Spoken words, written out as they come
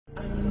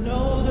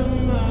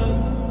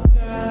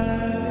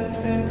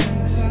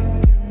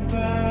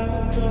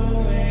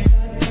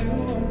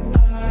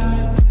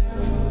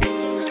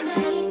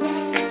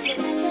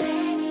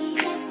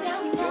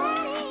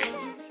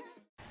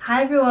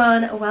Hi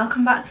everyone,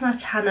 welcome back to my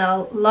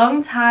channel.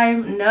 Long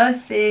time no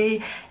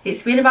see.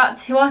 It's been about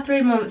 2 or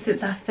 3 months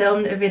since I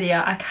filmed a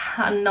video. I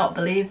cannot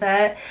believe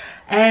it.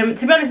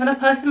 To be honest, when I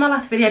posted my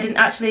last video I didn't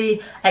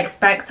actually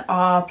expect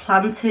or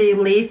plan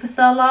to leave for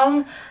so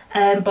long,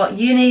 but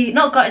uni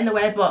not got in the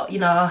way, but you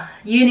know,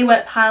 uni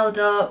work piled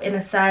up in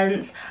a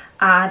sense,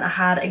 and I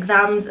had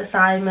exams,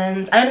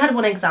 assignments. I only had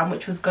one exam,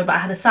 which was good, but I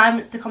had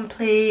assignments to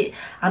complete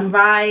and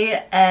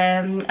write,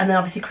 and then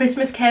obviously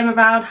Christmas came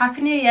around.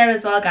 Happy New Year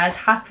as well, guys.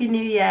 Happy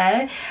New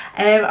Year.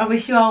 I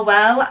wish you all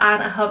well,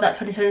 and I hope that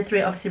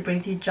 2023 obviously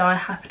brings you joy,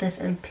 happiness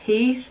and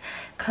peace,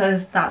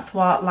 because that's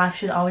what life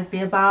should always be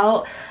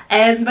about.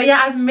 But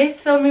yeah, I've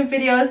missed filming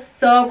videos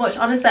so much,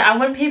 honestly. And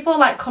when people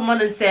like come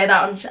on and say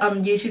that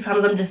on YouTube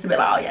channels, I'm just a bit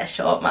like, oh yeah,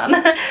 shut up, man.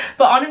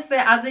 But honestly,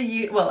 as a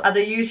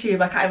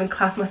YouTuber, I can't even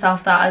class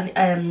myself that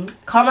and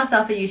call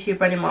myself a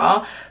YouTuber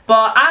anymore.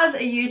 But as a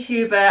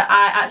YouTuber,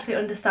 I actually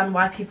understand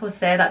why people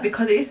say that,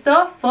 because it's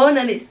so fun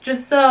and it's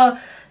just so,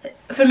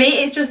 for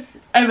me it's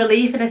just a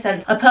relief in a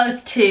sense,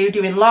 opposed to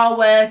doing law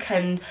work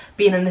and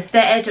being an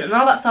estate agent and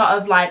all that sort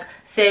of like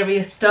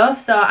serious stuff.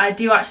 So I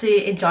do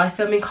actually enjoy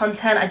filming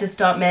content. I just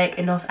don't make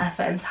enough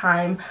effort and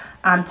time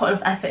and put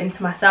enough effort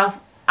into myself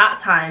at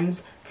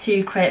times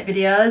to create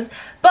videos.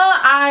 But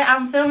I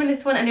am filming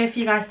this one anyway for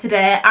you guys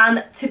today,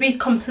 and to be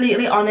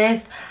completely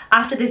honest,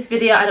 after this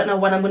video I don't know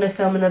when I'm going to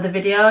film another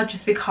video,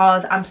 just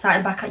because I'm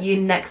starting back at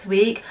uni next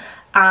week,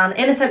 and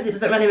in a sense it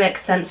doesn't really make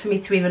sense for me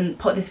to even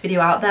put this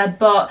video out there.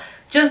 But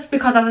just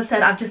because, as I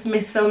said, I've just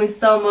missed filming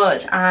so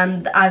much,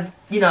 and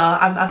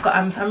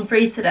I'm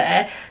free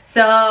today,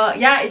 so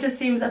yeah, it just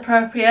seems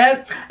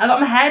appropriate. I got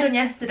my hair done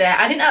yesterday.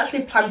 I didn't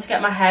actually plan to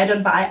get my hair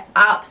done, but I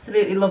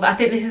absolutely love it. I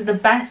think this is the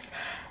best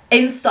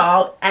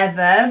install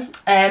ever,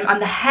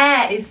 and the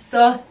hair is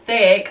so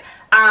thick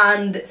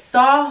and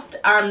soft,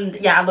 and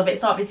yeah, I love it.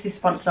 It's not obviously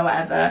sponsored or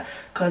whatever,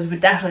 because we're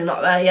definitely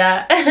not there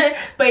yet.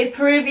 But it's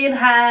Peruvian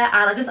hair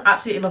and I just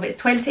absolutely love it. It's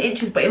 20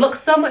 inches, but it looks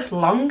so much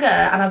longer,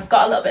 and I've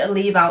got a little bit of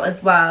leave out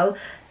as well.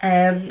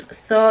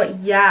 So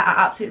yeah,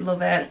 I absolutely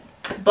love it.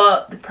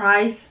 But the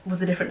price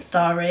was a different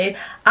story.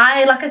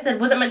 Like I said,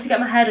 wasn't meant to get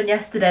my hair done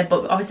yesterday,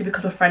 but obviously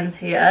because we're friends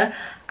here,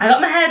 I got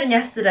my hair done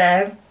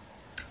yesterday.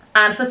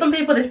 And for some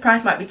people this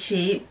price might be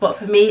cheap, but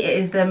for me it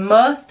is the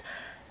most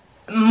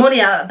money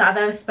that I've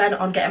ever spent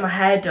on getting my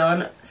hair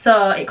done.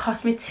 So it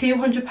cost me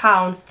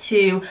 £200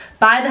 to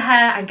buy the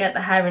hair and get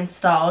the hair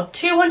installed.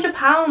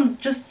 £200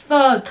 just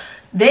for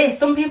this.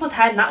 Some people's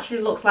hair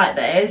naturally looks like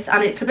this,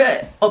 and it's a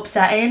bit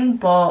upsetting,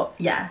 but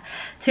yeah,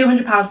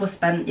 £200 was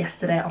spent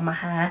yesterday on my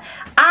hair.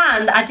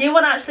 And I do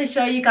want to actually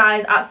show you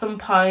guys at some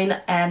point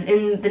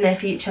in the near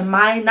future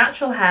my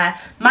natural hair.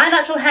 My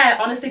natural hair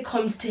honestly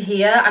comes to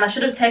here, and I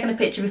should have taken a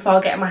picture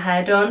before getting my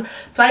hair done.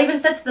 So I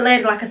even said to the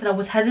lady, like I said, I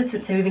was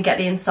hesitant to even get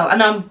the install. I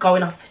know I'm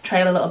going off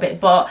trail a little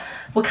bit, but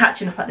we're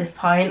catching up at this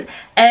point.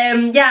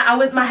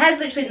 Yeah, my hair's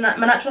literally, my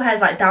natural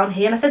hair's like down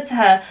here, and I said to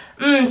her,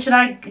 should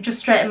I just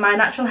straighten my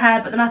natural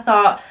hair? But then I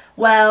thought,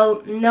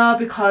 well, no,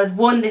 because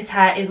one, this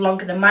hair is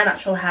longer than my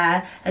natural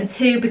hair, and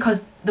two,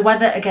 because the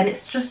weather, again,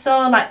 it's just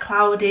so like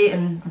cloudy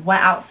and wet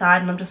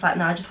outside, and I'm just like,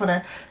 no, I just want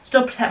to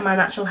still protect my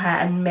natural hair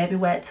and maybe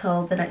wait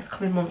till the next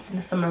coming months in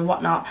the summer and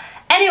whatnot.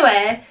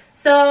 Anyway,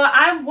 so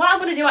what I'm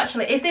going to do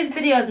actually, if this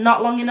video is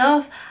not long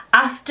enough,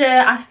 after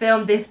I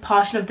film this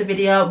portion of the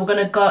video, we're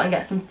going to go and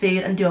get some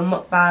food and do a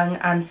mukbang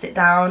and sit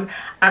down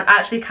and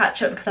actually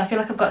catch up, because I feel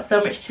like I've got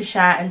so much to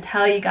share and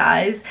tell you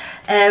guys.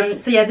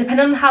 So yeah,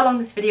 depending on how long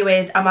this video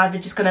is, I'm either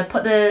just going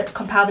to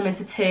compile them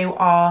into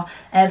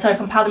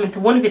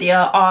one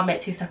video, or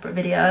make 2 separate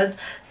videos.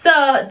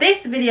 So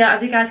this video,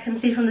 as you guys can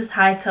see from the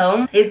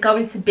title, is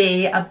going to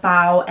be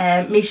about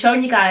me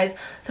showing you guys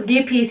some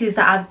new pieces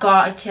that I've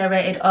got and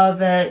curated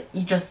over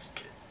just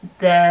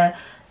the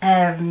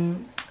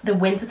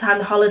winter time,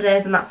 the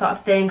holidays and that sort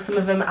of thing. Some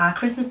of them are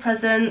Christmas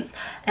presents,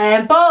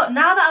 but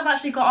now that I've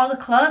actually got all the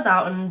clothes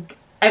out and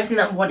everything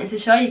that I'm wanting to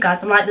show you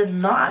guys, I'm like, there's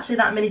not actually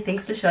that many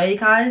things to show you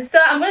guys. So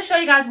I'm going to show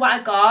you guys what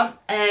I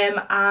got,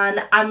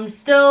 and I'm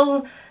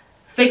still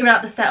figuring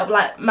out the setup.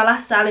 Like, my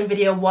last styling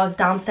video was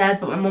downstairs,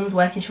 but my mum's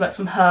working, she works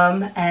from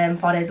home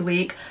 4 days a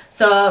week,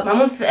 so my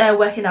mum's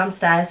working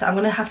downstairs, so I'm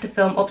gonna have to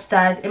film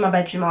upstairs in my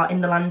bedroom or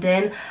in the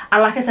landing.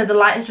 And like I said, the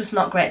light is just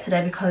not great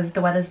today because the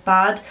weather's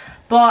bad,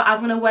 but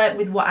I'm gonna work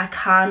with what I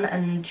can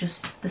and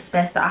just the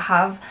space that I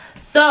have.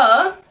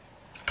 So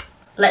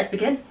let's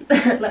begin.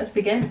 Let's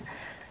begin.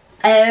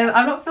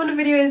 I've not filmed a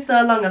video in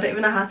so long, I don't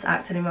even know how to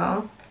act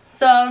anymore.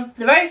 So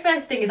the very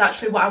first thing is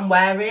actually what I'm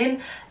wearing.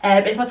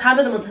 It's my time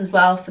of the month as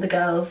well for the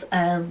girls,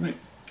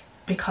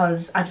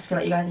 because I just feel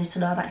like you guys need to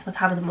know that it's my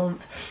time of the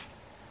month.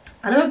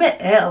 And I'm a bit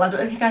ill. I don't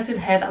know if you guys can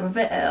hear that I'm a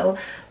bit ill.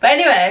 But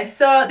anyway,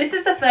 so this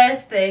is the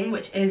first thing,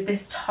 which is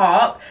this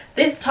top.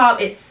 This top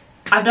is,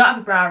 I don't have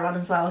a bra on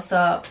as well,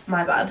 so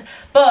my bad.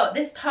 But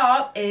this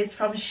top is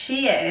from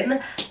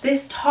Shein.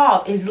 This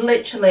top is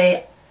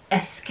literally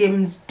a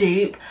Skims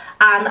dupe.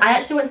 And I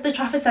actually went to the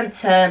Trafford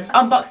Centre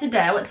on Boxing Day.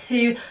 I went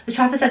to the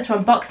Trafford Centre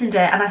on Boxing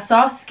Day and I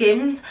saw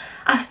Skims.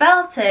 I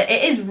felt it.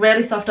 It is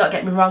really soft, don't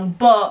get me wrong,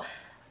 but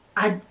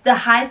the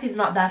hype is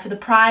not there for the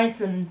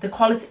price and the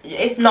quality.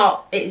 It's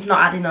not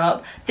adding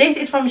up. This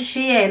is from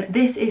Shein.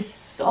 This is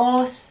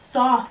so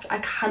soft. I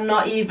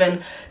cannot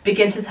even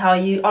begin to tell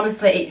you.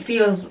 Honestly, it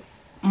feels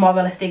more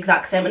or less the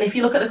exact same. And if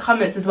you look at the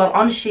comments as well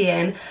on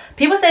Shein,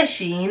 people say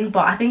Shein,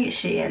 but I think it's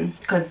Shein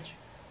because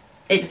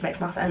it just makes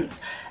more sense.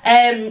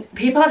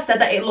 People have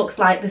said that it looks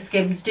like the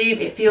Skims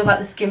dupe. It feels like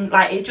the Skims,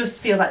 like it just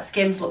feels like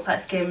Skims, looks like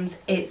Skims.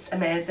 It's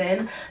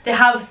amazing. They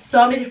have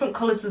so many different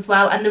colours as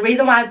well, and the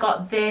reason why I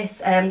got this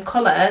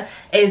colour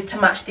is to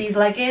match these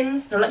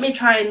leggings. Now let me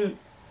try and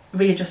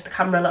readjust the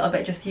camera a little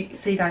bit just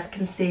so you guys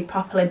can see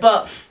properly.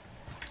 But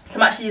to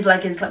match these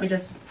leggings, let me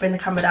just bring the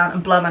camera down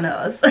and blow my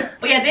nose.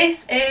 But yeah,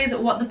 this is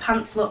what the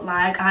pants look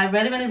like. I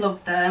really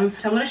love them.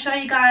 So I'm going to show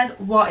you guys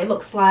what it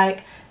looks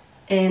like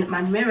in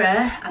my mirror,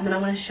 and then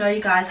I'm going to show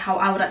you guys how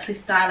I would actually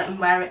style it and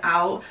wear it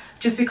out,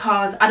 just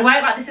because I'd wear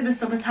it like this in the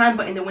summertime,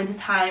 but in the winter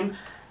time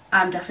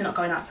I'm definitely not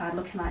going outside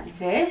looking like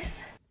this.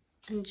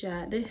 And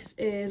yeah, this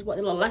is what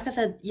they look like. I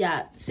said,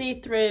 yeah,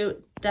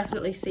 see-through,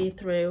 definitely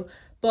see-through,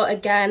 but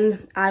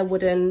again, I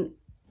wouldn't,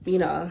 you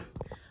know,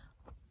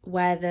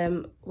 wear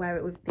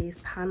it with these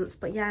pants.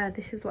 But yeah,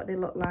 this is what they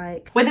look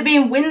like. With it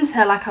being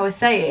winter, like I was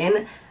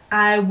saying,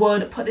 I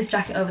would put this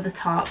jacket over the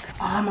top.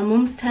 Oh, my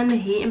mum's turned the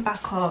heating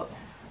back up.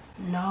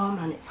 No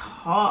man, it's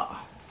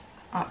hot. It's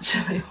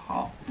actually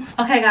hot.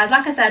 Okay guys,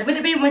 like I said, with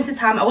it being winter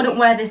time, I wouldn't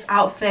wear this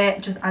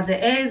outfit just as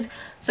it is.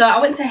 So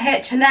I went to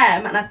H&M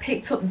and I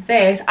picked up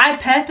this. I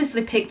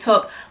purposely picked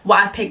up what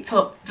I picked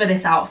up for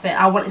this outfit.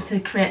 I wanted to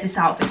create this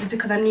outfit just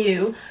because I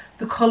knew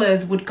the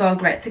colours would go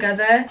great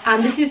together.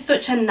 And this is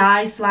such a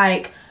nice,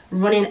 like,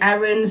 running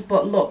errands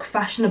but look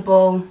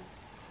fashionable,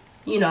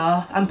 you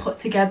know, and put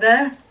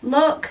together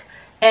look.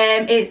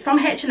 It's from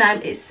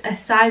H&M, it's a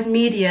size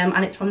medium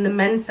and it's from the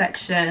men's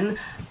section,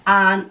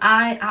 and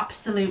I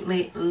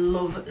absolutely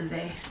love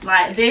this.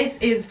 Like, this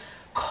is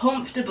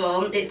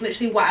comfortable. It's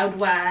literally what I would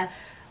wear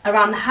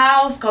around the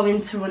house,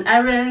 going to run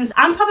errands.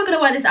 I'm probably going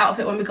to wear this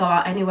outfit when we go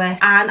out anyway,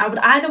 and I would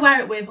either wear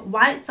it with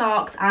white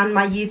socks and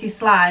my Yeezy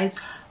slides,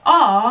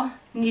 or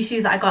new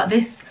shoes that I got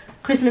this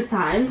Christmas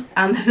time.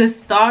 And there's a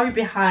story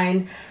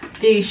behind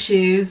these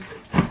shoes.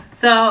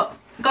 So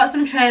got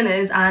some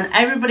trainers, and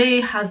everybody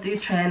has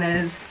these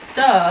trainers,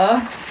 so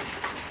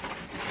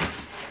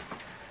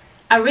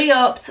I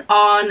re-upped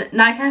on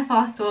Nike Air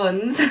Force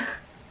Ones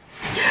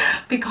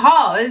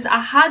because I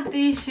had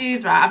these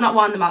shoes, right, I've not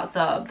worn them out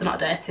so they're not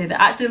dirty. They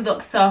actually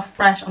look so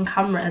fresh on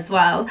camera as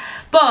well.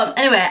 But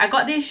anyway, I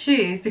got these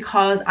shoes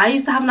because I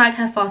used to have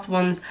Nike Air Force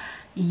Ones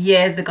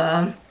years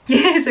ago.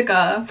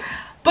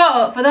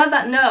 But for those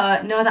that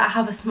know that I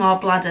have a small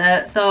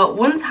bladder. So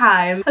one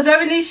time I was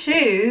wearing these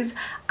shoes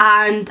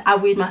and I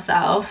weed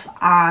myself,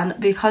 and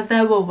because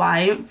they were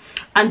white,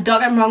 and don't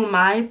get me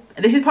wrong,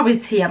 this is probably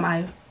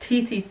TMI,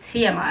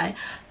 TMI,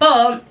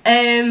 but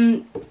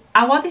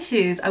I wore these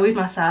shoes, I weed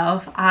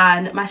myself,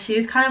 and my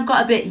shoes kind of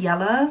got a bit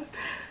yellow.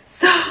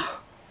 So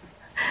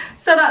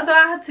that's why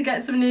I had to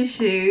get some new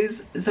shoes,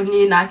 some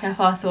new Nike Air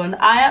Force Ones.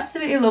 I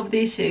absolutely love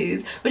these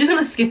shoes. We're just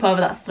going to skip over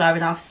that story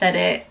now, I've said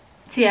it.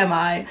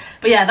 TMI.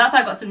 But yeah, that's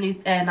why I got some new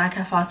Nike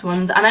Air Force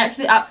Ones, and I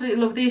actually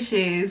absolutely love these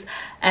shoes.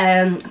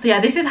 So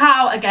yeah, this is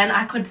how, again,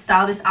 I could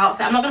style this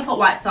outfit. I'm not going to put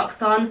white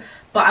socks on,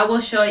 but I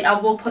will show you, I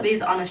will put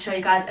these on and show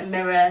you guys a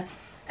mirror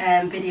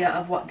video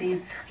of what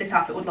this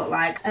outfit would look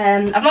like.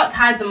 I've not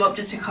tied them up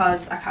just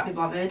because I can't be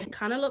bothered. It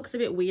kind of looks a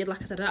bit weird,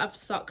 like I said, I don't have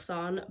socks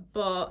on,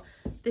 but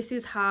this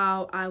is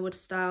how I would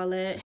style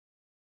it.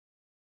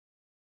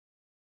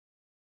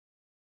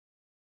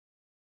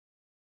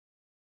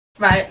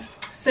 Right,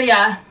 so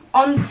yeah,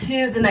 on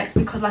to the next,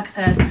 because like I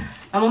said,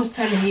 my mum's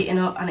turned the heating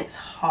up and it's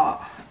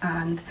hot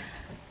and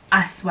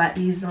I sweat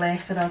easily,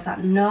 for those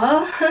that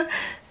know.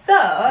 So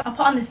I'll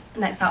put on this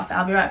next outfit,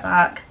 I'll be right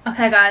back.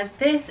 Okay guys,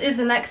 this is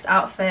the next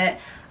outfit,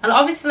 and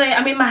obviously,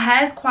 I mean, my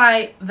hair's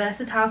quite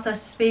versatile, so to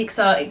speak,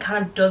 so it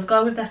kind of does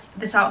go with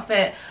this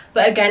outfit,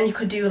 but again, you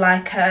could do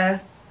like a,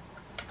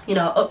 you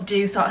know,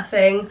 updo sort of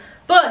thing.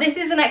 But this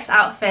is the next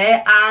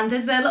outfit, and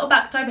there's a little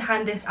backstory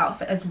behind this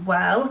outfit as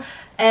well.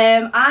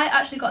 I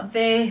actually got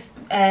this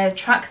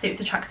tracksuit. It's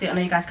a tracksuit, I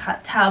know you guys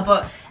can't tell,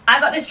 but I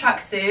got this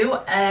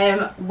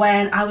tracksuit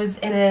when I was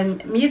in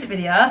a music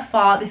video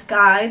for this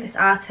guy, this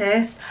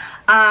artist,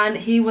 and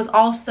he was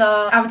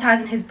also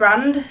advertising his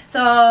brand.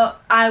 So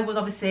I was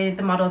obviously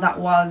the model that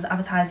was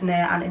advertising it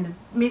and in the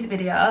music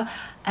video.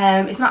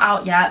 It's not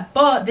out yet,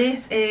 but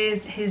this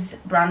is his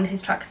brand,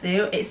 his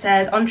tracksuit. It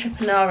says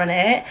entrepreneur on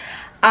it.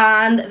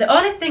 And the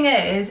only thing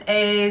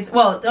is,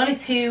 well, the only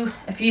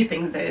a few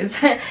things is,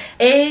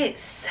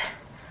 it's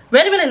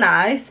really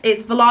nice.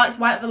 It's velour, it's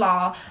white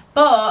velour,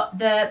 but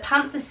the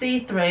pants are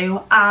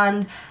see-through,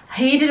 and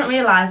he didn't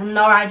realise,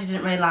 nor I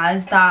didn't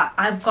realise, that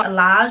I've got a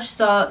large,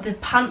 so the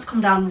pants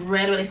come down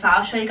really far.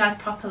 I'll show you guys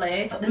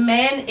properly. But the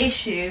main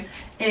issue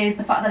is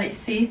the fact that it's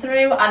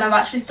see-through, and I've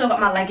actually still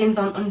got my leggings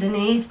on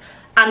underneath.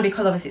 and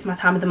because obviously it's my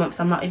time of the month,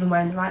 so I'm not even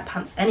wearing the right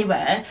pants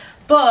anyway.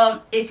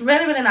 But it's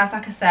really, really nice,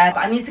 like I said.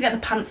 But I need to get the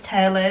pants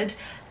tailored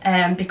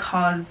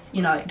because,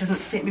 you know, it doesn't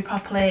fit me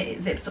properly.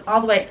 It zips up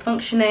all the way, it's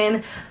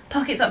functioning,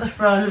 pockets at the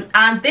front.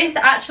 And this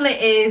actually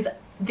is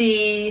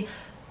the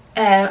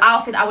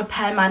outfit that I would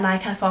pair my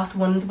Nike Air Force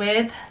Ones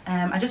with.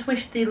 I just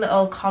wish the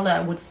little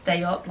collar would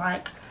stay up,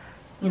 like,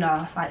 you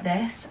know, like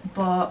this,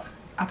 but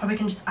I probably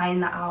can just iron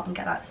that out and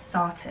get that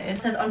sorted. It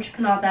says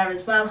entrepreneur there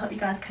as well, hope you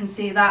guys can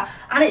see that.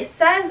 And it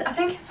says, I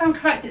think if I'm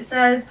correct, it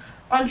says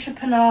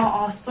entrepreneur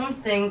or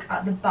something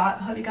at the back.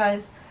 I hope you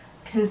guys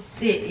can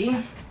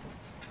see.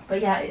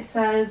 But yeah, it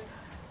says,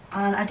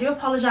 and I do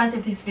apologise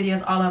if this video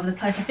is all over the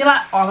place. I feel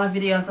like all my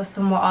videos are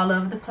somewhat all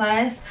over the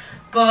place,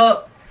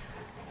 but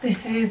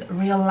this is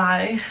real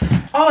life.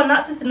 Oh, and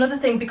that's another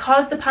thing,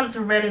 because the pants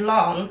are really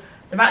long,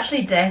 they're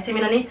actually dirty. I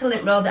mean, I need to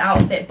lint roll the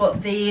outfit,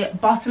 but the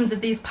bottoms of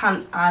these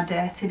pants are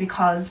dirty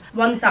because I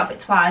wore this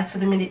outfit twice for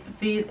the music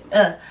video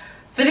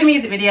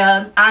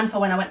and for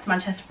when I went to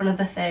Manchester for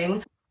another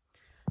thing.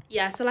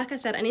 Yeah, so like I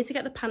said, I need to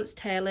get the pants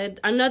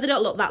tailored. I know they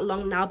don't look that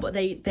long now, but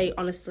they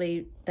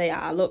honestly, they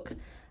are. Look,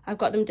 I've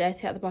got them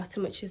dirty at the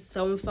bottom, which is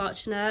so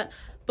unfortunate.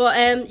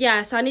 But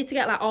yeah, so I need to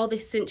get like all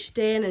this cinched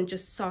in and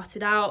just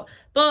sorted out.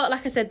 But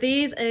like I said,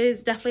 these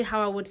is definitely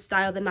how I would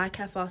style the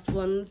Nike Air Force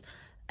Ones.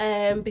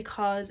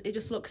 Because it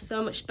just looks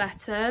so much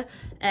better.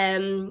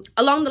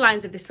 Along the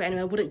lines of this fit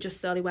anyway, I wouldn't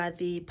just solely wear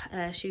the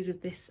shoes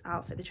with this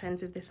outfit, the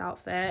trainers with this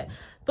outfit.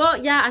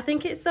 But yeah, I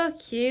think it's so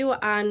cute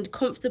and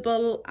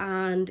comfortable,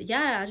 and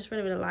yeah, I just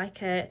really, really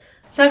like it.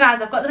 So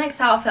guys, I've got the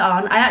next outfit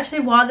on. I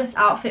actually wore this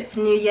outfit for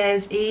New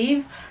Year's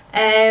Eve.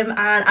 And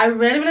I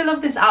really, really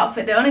love this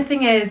outfit. The only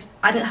thing is,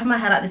 I didn't have my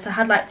hair like this. I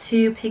had like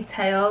 2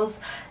 pigtails.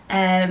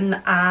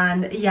 And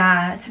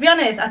yeah, to be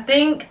honest, I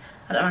think,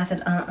 I don't know, I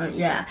said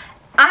yeah.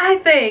 I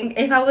think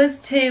if I was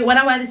to, when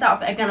I wear this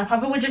outfit again, I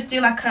probably would just do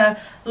like a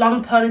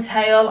long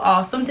ponytail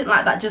or something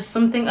like that. Just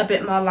something a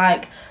bit more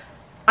like,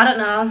 I don't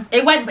know.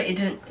 It went, but it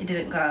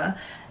didn't go.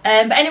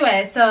 But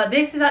anyway, so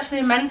this is actually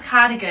a men's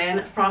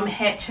cardigan from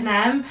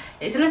H&M.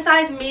 It's in a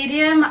size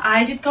medium.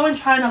 I did go and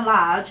try on a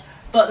large,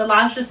 but the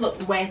large just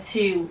looked way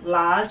too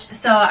large,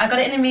 so I got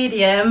it in a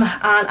medium,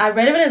 and I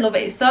really, really love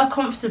it. It's so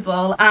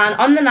comfortable, and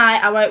on the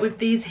night I wore it with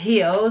these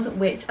heels,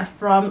 which are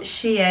from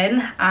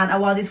Shein, and I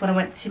wore these when I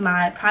went to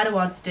my Pride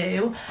Awards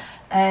do.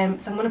 So I'm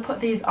going to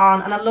put these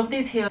on, and I love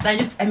these heels. They're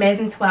just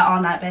amazing to wear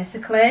all night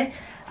basically.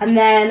 And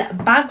then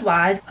bag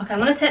wise, okay, I'm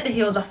going to take the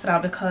heels off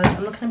now because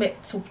I'm looking a bit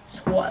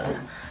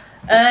swollen.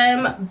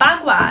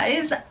 Bag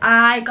wise,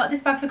 I got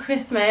this bag for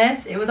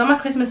Christmas. It was on my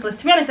Christmas list.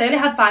 To be honest, I only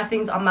had 5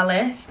 things on my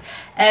list,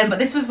 but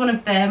this was one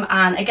of them.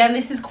 And again,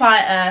 this is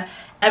quite a,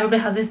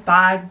 everybody has this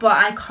bag, but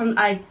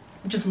I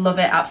just love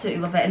it,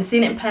 absolutely love it. And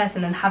seeing it in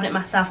person and having it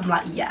myself, I'm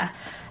like, yeah,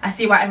 I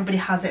see why everybody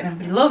has it and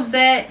everybody loves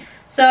it.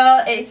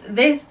 So it's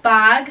this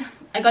bag.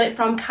 I got it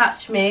from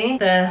Catch Me,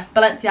 the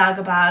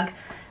Balenciaga bag.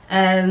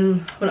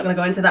 We're not going to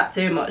go into that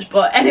too much,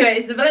 but anyway,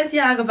 it's the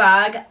Balenciaga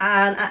bag,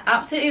 and I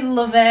absolutely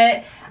love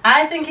it.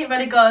 I think it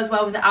really goes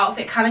well with the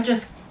outfit. Kind of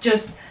just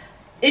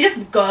it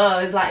just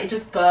goes, like, it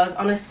just goes,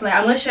 honestly.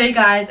 I'm going to show you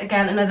guys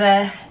again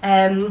another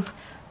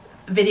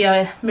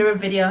mirror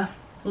video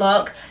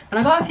look, and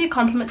I got a few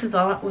compliments as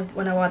well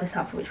when I wore this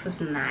outfit, which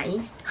was nice.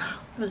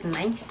 It was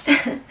nice.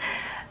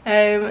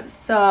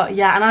 So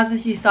yeah, and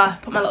as you saw, I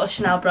put my little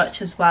Chanel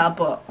brooch as well,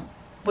 but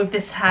with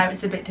this hair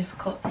it's a bit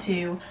difficult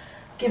to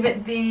give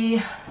it the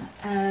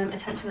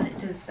attention that it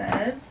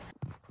deserves.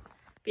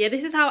 But yeah,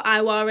 this is how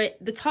I wore it.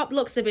 The top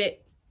looks a bit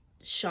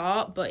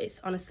short, but it's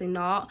honestly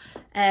not.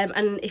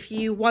 And if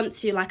you want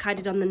to, like I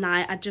did on the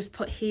night, I'd just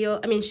put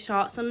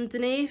shorts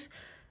underneath.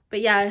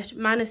 But yeah,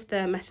 minus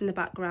the mess in the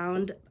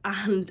background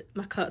and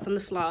my coats on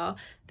the floor.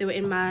 They were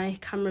in my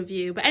camera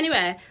view. But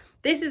anyway,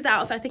 this is the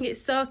outfit. I think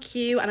it's so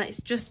cute, and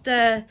it's just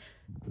a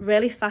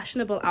really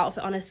fashionable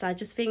outfit, honestly. I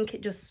just think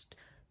it just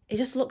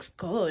looks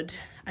good.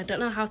 I don't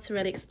know how to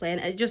really explain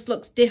it. It just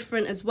looks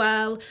different as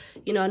well.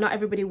 You know, not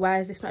everybody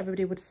wears this, not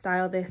everybody would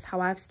style this how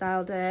I've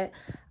styled it.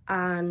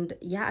 And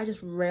yeah, I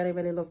just really,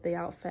 really love the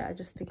outfit. I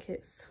just think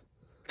it's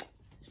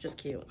just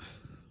cute.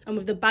 And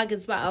with the bag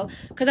as well,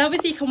 because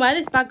obviously you can wear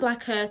this bag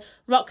like a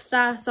rock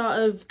star sort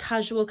of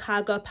casual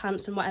cargo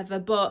pants and whatever,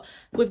 but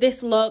with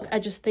this look, I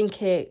just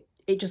think it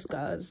just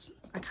goes.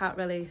 I can't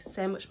really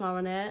say much more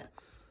on it.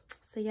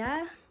 So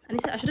yeah,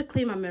 I should have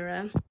cleaned my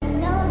mirror.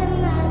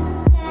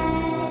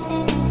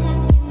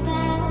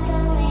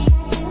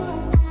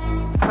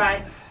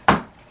 Right,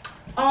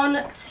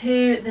 on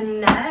to the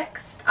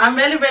next. I'm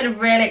really, really,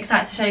 really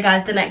excited to show you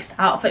guys the next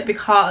outfit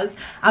because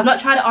I've not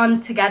tried it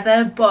on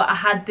together, but I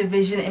had the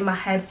vision in my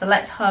head, so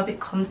let's hope it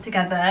comes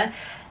together.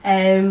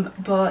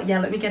 But yeah,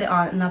 let me get it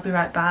on and I'll be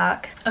right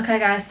back. Okay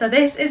guys, so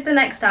this is the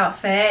next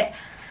outfit.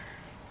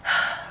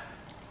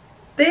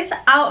 This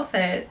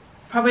outfit,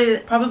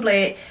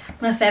 probably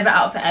my favourite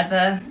outfit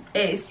ever.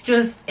 It's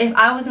just, if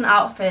I was an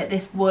outfit,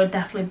 this would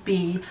definitely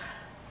be,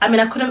 I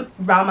mean, I couldn't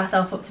round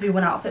myself up to be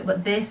one outfit,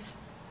 but this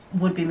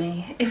would be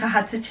me if I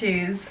had to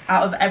choose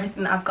out of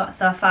everything that I've got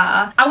so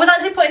far. I was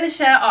actually putting the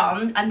shirt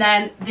on and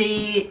then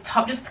the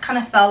top just kind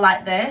of fell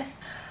like this.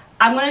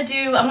 I'm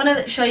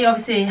gonna show you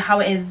obviously how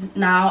it is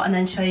now and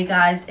then show you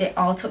guys it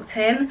all tucked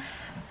in.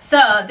 So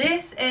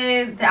this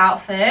is the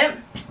outfit.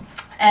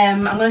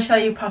 I'm gonna show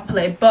you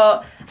properly,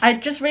 but I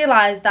just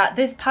realized that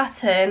this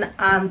pattern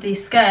and the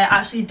skirt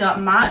actually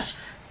don't match.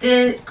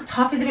 The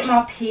top is a bit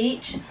more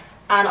peach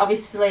and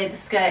obviously the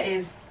skirt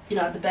is, you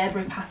know, the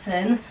Burberry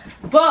pattern,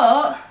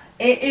 but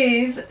it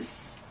is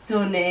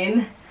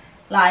stunning,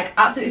 like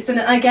absolutely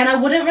stunning. And again, I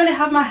wouldn't really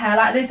have my hair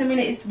like this. I mean,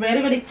 it's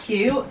really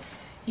cute.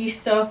 You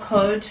so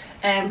could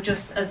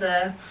just as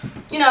a,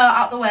 you know,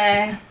 out the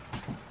way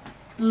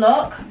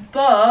look,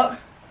 but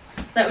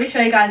let me show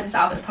you guys this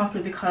outfit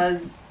properly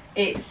because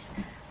it's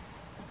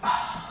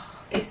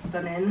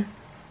stunning.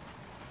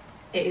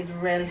 It is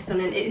really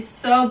stunning. It is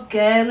so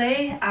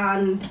girly,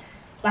 and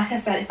like I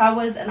said, if I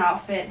was an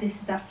outfit, this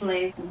is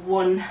definitely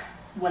one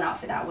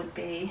outfit that would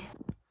be.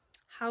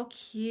 How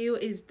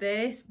cute is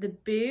this? The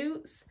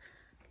boots,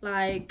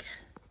 like,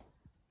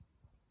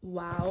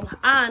 wow.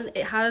 And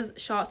it has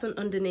shorts on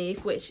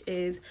underneath, which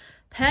is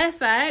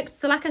perfect.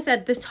 So like I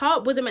said, the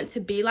top wasn't meant to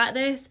be like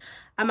this.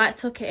 I might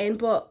tuck it in,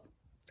 but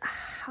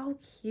how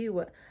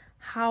cute.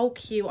 How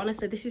cute.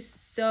 Honestly, this is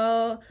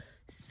so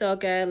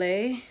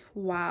girly.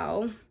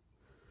 Wow.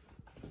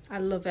 I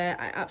love it.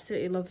 I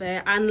absolutely love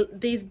it. And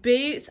these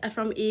boots are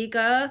from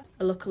Ego.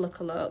 Look.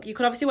 You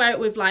could obviously wear it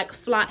with like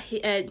flat,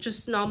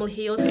 just normal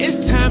heels.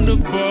 It's time to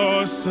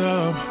boss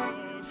up.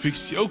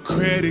 Fix your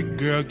credit,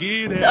 girl.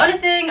 Get it. The only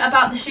thing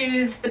about the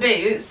shoes, the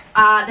boots,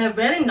 they're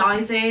really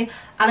noisy.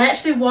 And I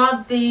actually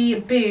wore the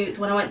boots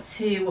when I went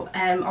to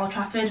Old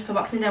Trafford for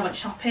Boxing Day. I went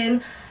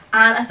shopping.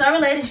 And I saw a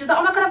lady, she was like,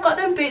 oh my god, I've got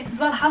them boots as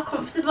well, how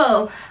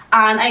comfortable.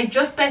 And I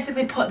just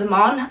basically put them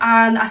on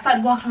and I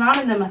started walking around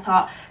in them. I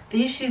thought,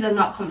 these shoes are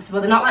not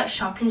comfortable. They're not like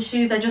shopping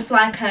shoes. They're just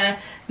like a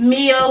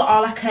meal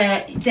or like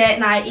a date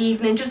night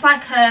evening. Just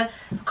like a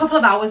couple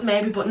of hours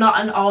maybe, but not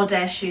an all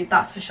day shoe,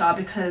 that's for sure.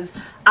 Because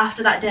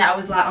after that day I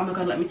was like, oh my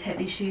god, let me take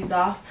these shoes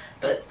off.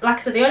 But like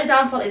I said, the only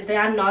downfall is they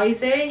are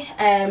noisy.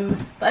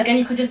 But again,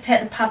 you could just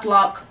take the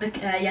padlock, the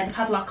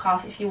padlock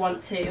off if you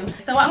want to.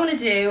 So what I'm going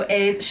to do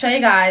is show you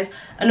guys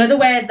another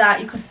way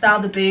that you could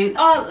style the boot.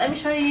 Oh, let me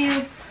show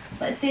you.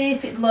 Let's see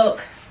if it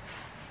looks.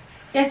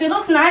 Yeah, so it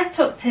looks nice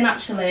tucked in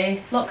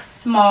actually.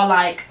 Looks more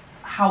like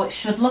how it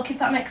should look, if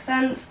that makes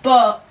sense.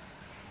 But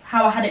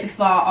how I had it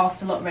before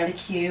also looked really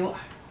cute.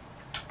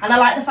 And I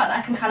like the fact that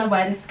I can kind of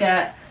wear this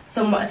skirt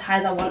somewhat as high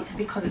as I want to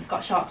because it's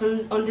got shorts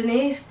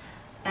underneath.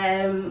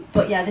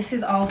 But yeah, this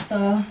is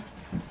also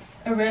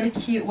a really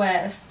cute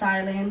way of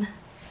styling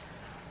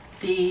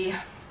the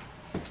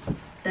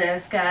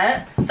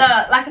skirt. So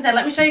like I said,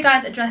 let me show you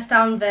guys a dress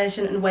down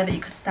version and the way that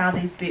you could style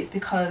these boots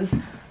because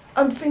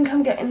I think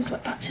I'm getting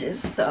sweat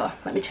patches, so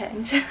let me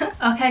change.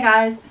 Okay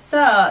guys,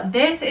 so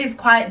this is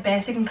quite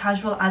basic and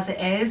casual as it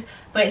is,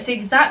 but it's the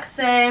exact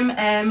same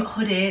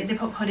hoodie,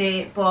 zip up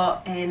hoodie,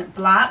 but in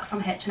black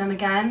from H&M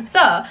again. So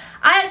I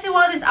actually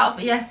wore this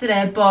outfit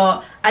yesterday,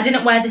 but I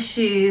didn't wear the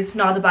shoes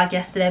nor the bag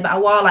yesterday, but I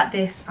wore like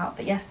this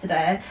outfit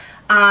yesterday,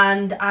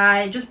 and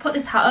I just put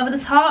this hat over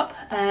the top,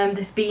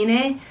 this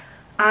beanie,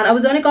 and I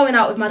was only going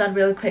out with my dad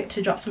really quick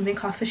to drop something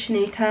off for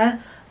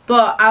Shanika.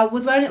 But I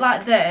was wearing it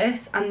like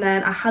this and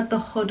then I had the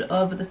hood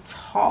over the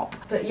top.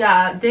 But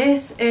yeah,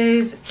 this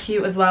is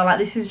cute as well. Like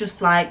this is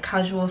just like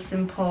casual,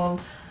 simple,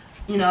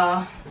 you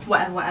know,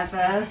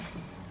 whatever.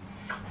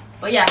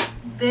 But yeah,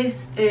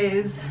 this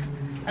is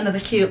another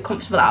cute,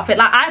 comfortable outfit.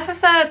 Like I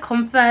prefer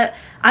comfort.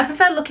 I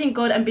prefer looking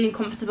good and being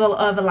comfortable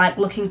over like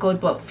looking good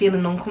but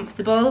feeling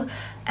uncomfortable.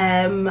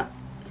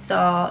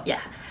 So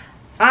yeah.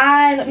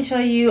 Let me show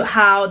you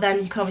how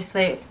then you can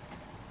obviously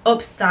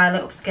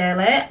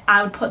upscale it.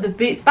 I would put the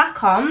boots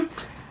back on.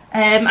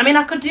 I mean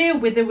I could do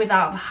with or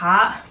without the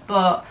hat,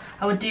 but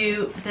I would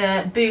do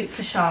the boots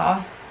for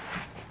sure.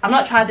 I've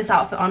not tried this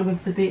outfit on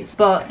with the boots,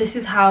 but this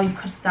is how you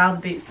could style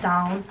the boots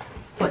down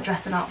but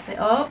dress an outfit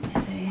up. Let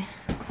me see.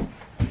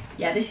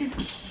 Yeah, this is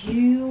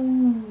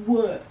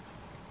cute.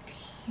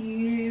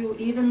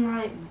 Even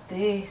like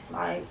this,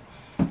 like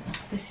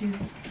this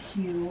is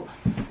cute.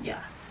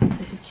 Yeah,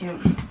 this is cute.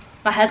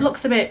 My head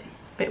looks a bit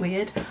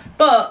weird,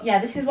 but yeah,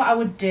 this is what I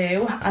would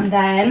do. And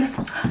then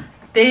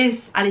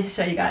this, I need to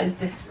show you guys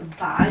this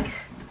bag.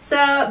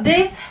 So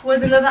this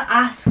was another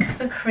ask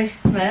for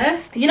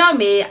Christmas. You know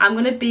me, I'm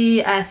gonna be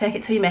a fake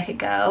it till you make it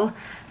girl.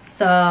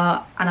 So,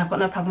 and I've got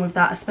no problem with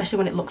that, especially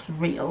when it looks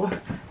real.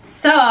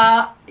 So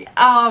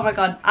oh my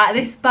god,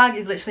 this bag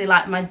is literally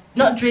like my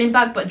not dream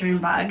bag but dream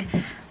bag.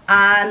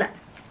 And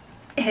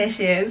here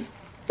she is.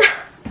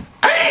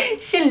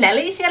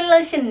 Chanel-y, she had a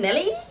little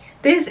Chanel-y.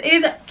 This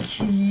is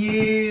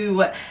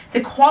cute. The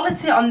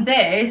quality on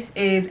this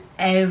is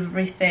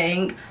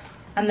everything.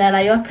 And then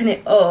I open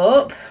it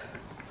up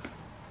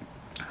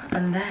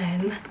and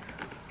then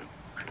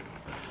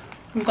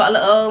we've got a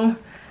little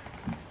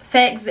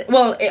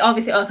well, it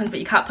obviously opens, but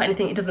you can't put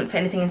anything, it doesn't fit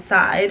anything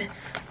inside.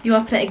 You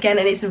open it again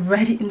and it's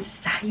ready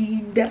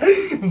inside.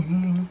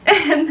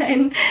 And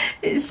then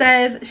it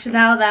says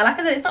Chanel there. Like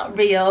I said, it's not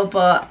real,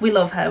 but we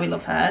love her, we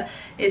love her.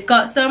 It's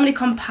got so many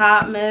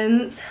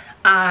compartments,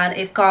 and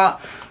it's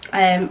got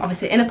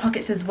obviously inner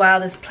pockets as well.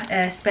 There's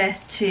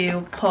space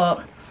to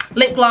put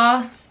lip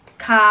gloss,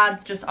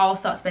 cards, just all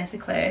sorts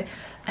basically.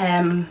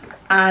 And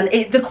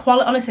the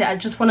quality, honestly, I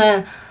just want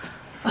to,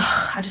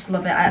 I just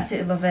love it. I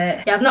absolutely love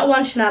it. Yeah, I've not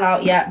worn Chanel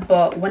out yet,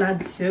 but when I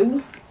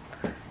do,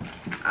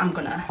 I'm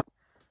gonna.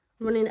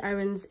 Running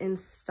errands in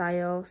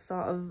style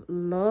sort of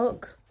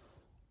look.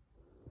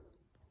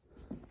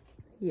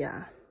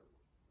 Yeah,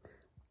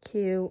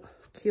 cute,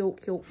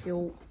 cute, cute,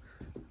 cute.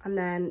 And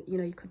then, you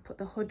know, you could put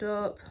the hood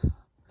up,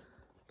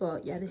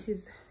 but yeah, this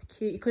is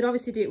cute. You could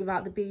obviously do it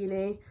without the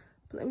beanie,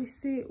 but let me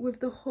see, with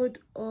the hood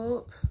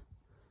up,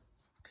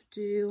 could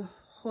do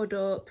hood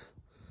up.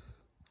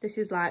 This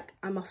is like,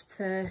 I'm off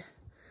to,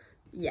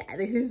 yeah,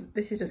 this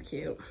is just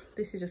cute.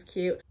 This is just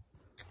cute.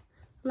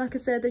 Like I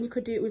said, then you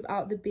could do it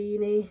without the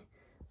beanie.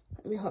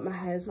 Let me hope my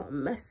hair's not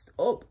messed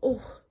up.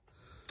 Oh,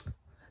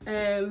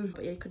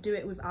 but yeah, you could do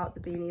it without the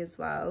beanie as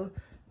well.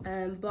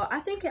 But I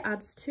think it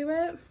adds to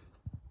it.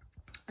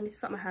 I need to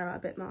sort my hair out a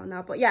bit more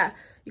now, but yeah,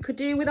 you could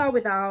do with or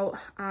without,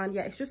 and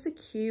yeah, it's just a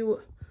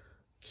cute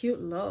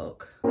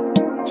look.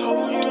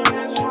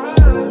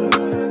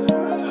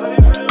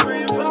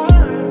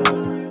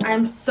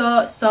 I'm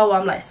so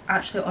warm, like it's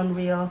actually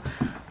unreal.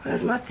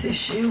 Where's my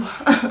tissue?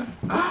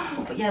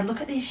 But yeah,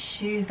 look at these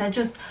shoes, they're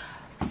just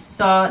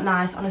so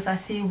nice. Honestly, I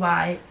see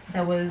why they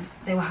were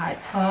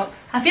hyped up.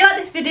 I feel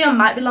like this video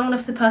might be long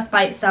enough to post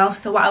by itself,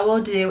 so what I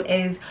will do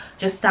is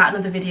just start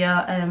another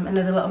video,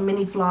 another little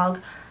mini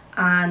vlog,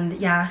 and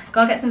yeah,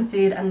 go get some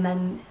food and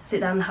then sit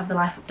down and have the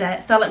life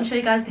update. So let me show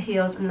you guys the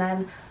heels and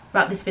then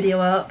wrap this video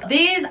up.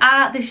 These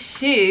are the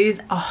shoes.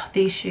 Oh,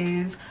 these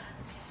shoes,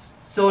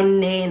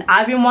 stunning.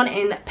 I've been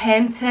wanting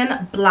painting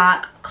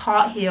black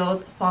cart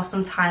heels for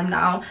some time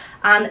now,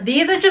 and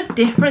these are just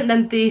different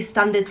than the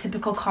standard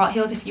typical cart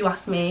heels, if you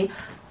ask me.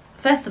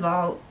 First of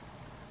all,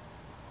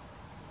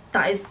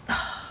 that is,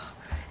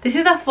 this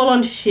is a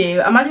full-on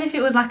shoe. Imagine if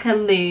it was like a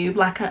lube,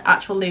 like an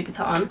actual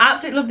Louboutin. I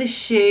absolutely love this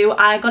shoe.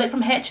 I got it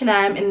from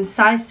H&M in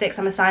size 6.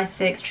 I'm a size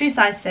 6, true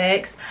size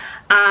 6.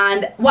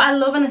 And what I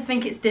love and I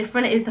think it's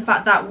different is the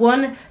fact that,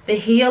 one, the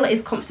heel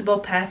is comfortable,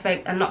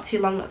 perfect, and not too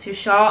long, not too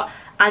short.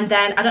 And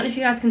then, I don't know if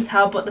you guys can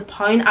tell, but the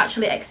point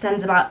actually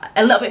extends about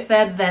a little bit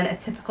further than a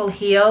typical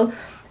heel.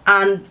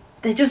 And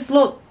they just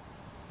look,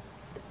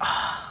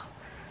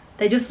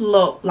 they just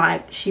look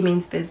like she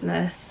means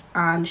business,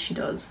 and she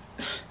does.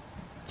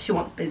 She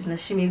wants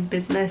business, she means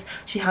business,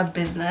 she has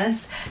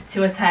business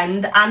to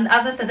attend. And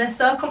as I said, they're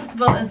so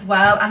comfortable as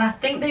well, and I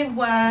think they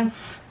were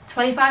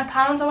 £25,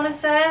 I want to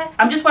say.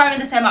 I'm just wearing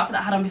the same outfit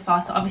that I had on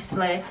before, so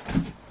obviously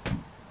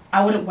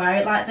I wouldn't wear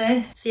it like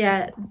this. So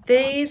yeah,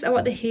 these are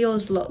what the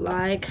heels look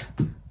like.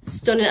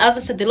 Stunning. As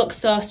I said, they look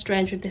so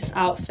strange with this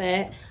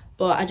outfit,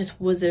 but I just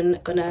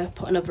wasn't gonna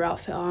put another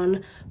outfit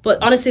on.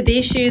 But honestly,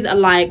 these shoes are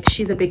like,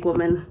 she's a big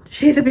woman.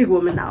 She's a big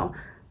woman now.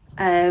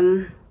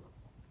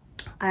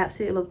 I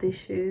absolutely love these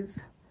shoes.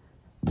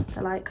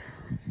 They're like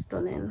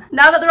stunning.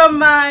 Now that they're on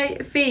my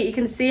feet, you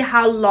can see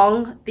how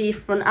long the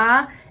front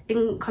are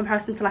in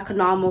comparison to like a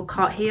normal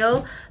cart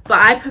heel.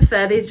 But I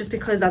prefer these just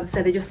because, as I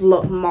said, they just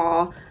look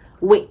more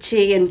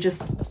witchy and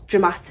just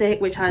dramatic,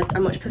 which I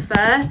much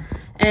prefer.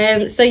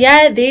 So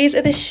yeah, these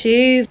are the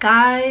shoes.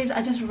 Guys,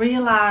 I just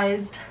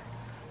realised,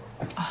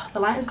 oh, the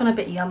light has gone a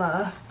bit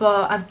yellow,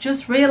 but I've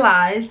just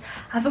realised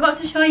I forgot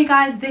to show you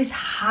guys this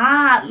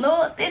hat.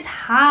 Look, this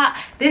hat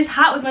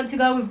was meant to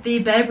go with the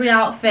Burberry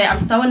outfit.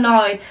 I'm so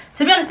annoyed.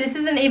 To be honest, this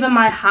isn't even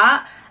my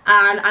hat,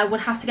 and I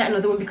would have to get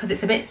another one because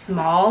it's a bit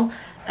small.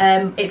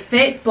 It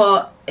fits,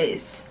 but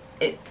it's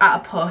at a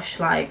push,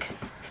 like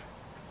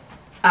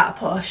at a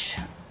push.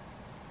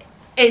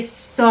 It's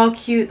so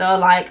cute though.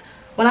 Like,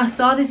 when I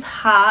saw this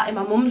hat in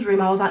my mum's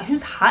room, I was like,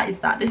 whose hat is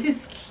that? This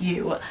is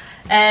cute.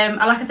 And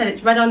like I said,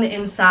 it's red on the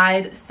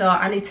inside, so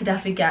I need to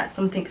definitely get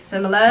something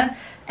similar.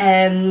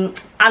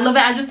 I love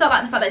it. I just don't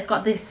like the fact that it's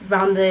got this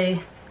round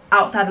the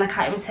outside and I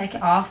can't even take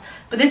it off.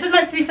 But this was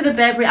meant to be for the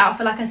Burberry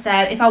outfit. Like I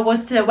said, if I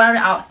was to wear it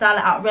out, style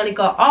it out, really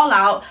go all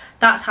out,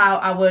 that's how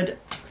I would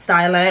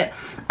style it.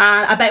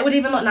 And I bet it would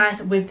even look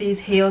nice with these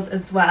heels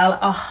as well.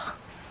 Oh,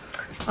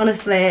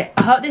 honestly,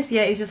 I hope this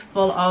year is just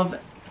full of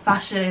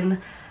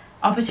fashion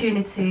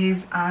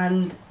opportunities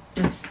and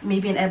just me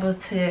being able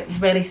to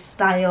really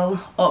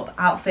style up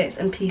outfits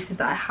and pieces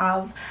that I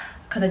have,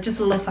 because I just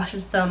love fashion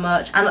so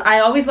much. And I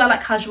always wear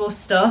like casual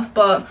stuff,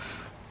 but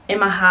in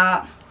my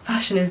heart,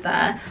 fashion is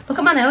there. Look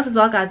at my nails as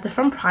well, guys. They're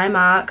from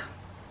Primark.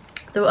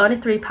 They were only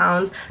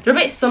 £3. They're a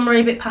bit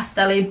summery, a bit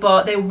pastel-y,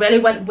 but they really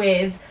went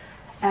with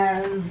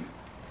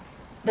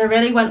they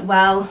really went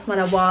well when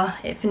I wore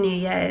it for New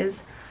Year's.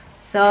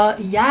 So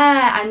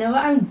yeah, I know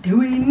what I'm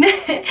doing.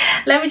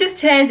 Let me just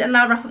change and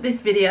now wrap up this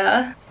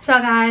video. So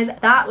guys,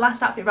 that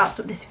last outfit wraps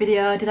up this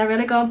video. Did I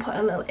really go and put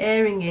a little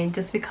earring in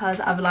just because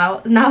I've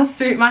now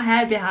swooped my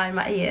hair behind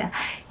my ear?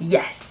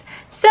 Yes.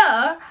 So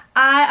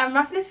I am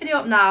wrapping this video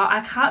up now.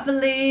 I can't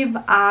believe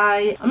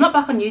I'm not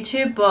back on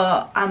YouTube,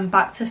 but I'm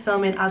back to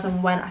filming as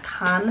and when I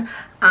can,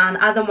 and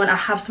as and when I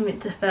have something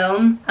to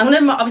film. I'm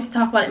going to obviously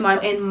talk about it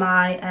more in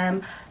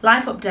my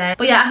life update.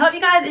 But yeah, I hope you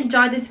guys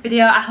enjoyed this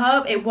video. I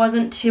hope it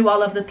wasn't too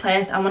all over the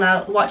place, and when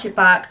I watch it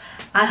back,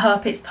 I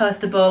hope it's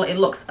postable, it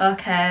looks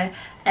okay.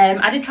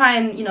 I did try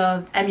and, you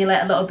know,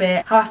 emulate a little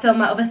bit how I filmed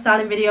my other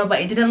styling video, but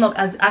it didn't look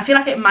as, I feel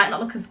like it might not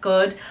look as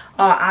good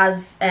or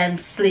as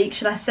sleek,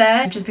 should I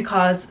say, just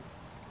because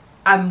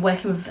I'm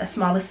working with a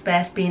smaller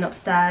space being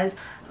upstairs.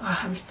 Oh,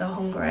 I'm so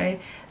hungry.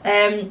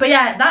 But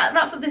yeah, that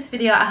wraps up this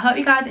video. I hope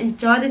you guys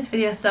enjoyed this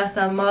video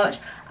so much.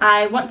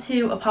 I want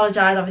to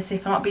apologise obviously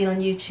for not being on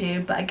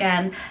YouTube, but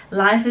again,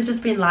 life has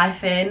just been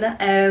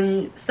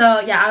lifing. So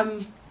yeah,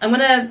 I'm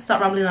gonna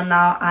stop rambling on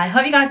now. I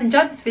hope you guys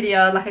enjoyed this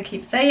video. Like I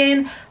keep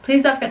saying,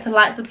 please don't forget to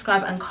like,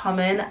 subscribe and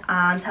comment,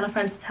 and tell a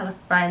friend to tell a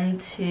friend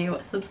to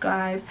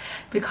subscribe,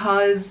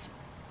 because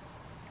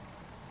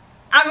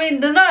I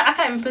mean, I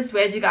can't even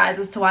persuade you guys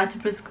as to why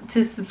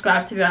to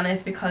subscribe, to be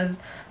honest, because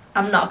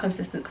I'm not a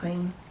consistent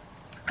queen.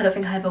 I don't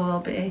think I ever will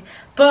be.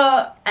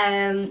 But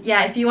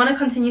yeah, if you want to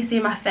continue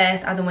seeing my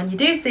face as and when you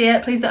do see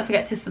it, please don't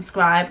forget to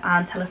subscribe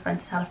and tell a friend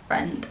to tell a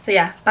friend. So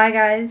yeah, bye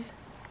guys.